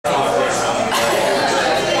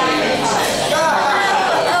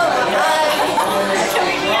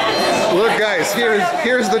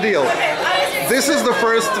here's the deal. This is the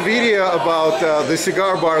first video about the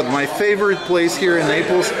cigar bar, my favorite place here in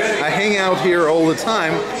Naples. I hang out here all the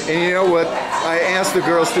time, and you know what? I asked the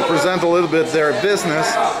girls to present a little bit their business,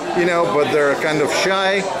 you know, but they're kind of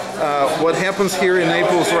shy. What happens here in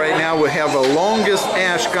Naples right now, we have a longest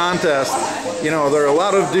ash contest. You know, there are a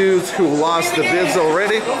lot of dudes who lost the bids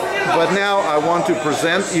already, but now I want to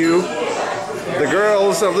present you the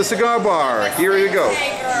girls of the cigar bar. Here you go.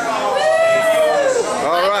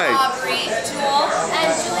 All right.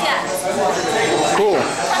 Cool.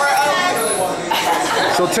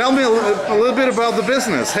 So tell me a little bit about the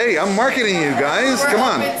business. Hey, I'm marketing you guys. Come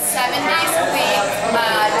on. 7 days a week,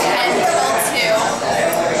 10 till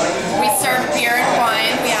 2. We serve beer and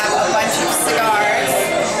wine. We have a bunch of cigars.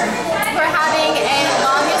 We're having a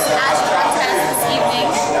longest ash contest this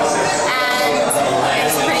evening, and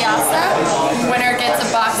it's pretty awesome. Winner gets a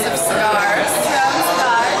box of cigars,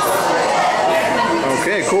 cigars.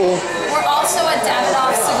 Okay, cool. We're also a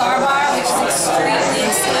Davidoff cigar bar, which is extremely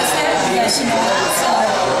exclusive. You guys should know that. So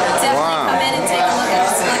definitely come in and take a look at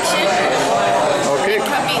the selection. Okay. And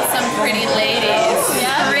come meet some pretty ladies.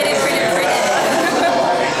 Yeah, pretty.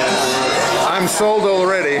 I'm sold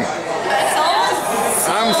already. Sold?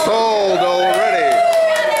 I'm sold already.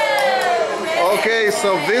 Okay,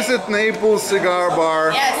 so visit Naples Cigar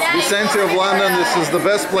Bar, Yes. Vicente of London. This is the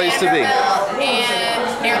best place to be.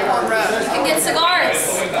 And Airport Road. You can get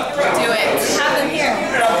cigars. Do it. Have them here.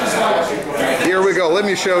 Here we go. Let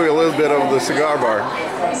me show you a little bit of the cigar bar.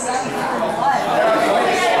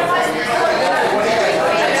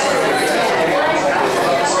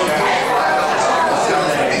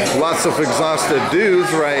 Lots of exhausted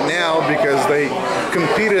dudes right now because they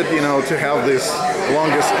competed, you know, to have this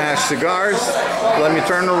longest ash cigars. Let me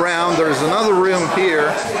turn around. There's another room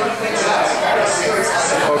here.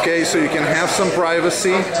 Okay, so you can have some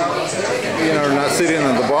privacy, you know, not sitting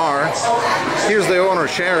in the bar. Here's the owner,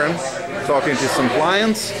 Sharon, talking to some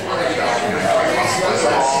clients.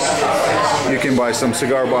 You can buy some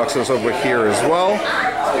cigar boxes over here as well.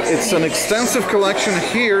 It's an extensive collection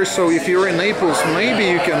here, so if you're in Naples, maybe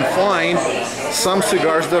you can find some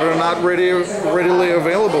cigars that are not readily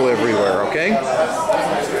available everywhere, okay?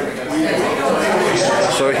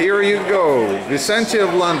 So here you go, Vicente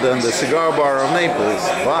of London, the cigar bar of Naples.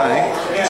 Bye.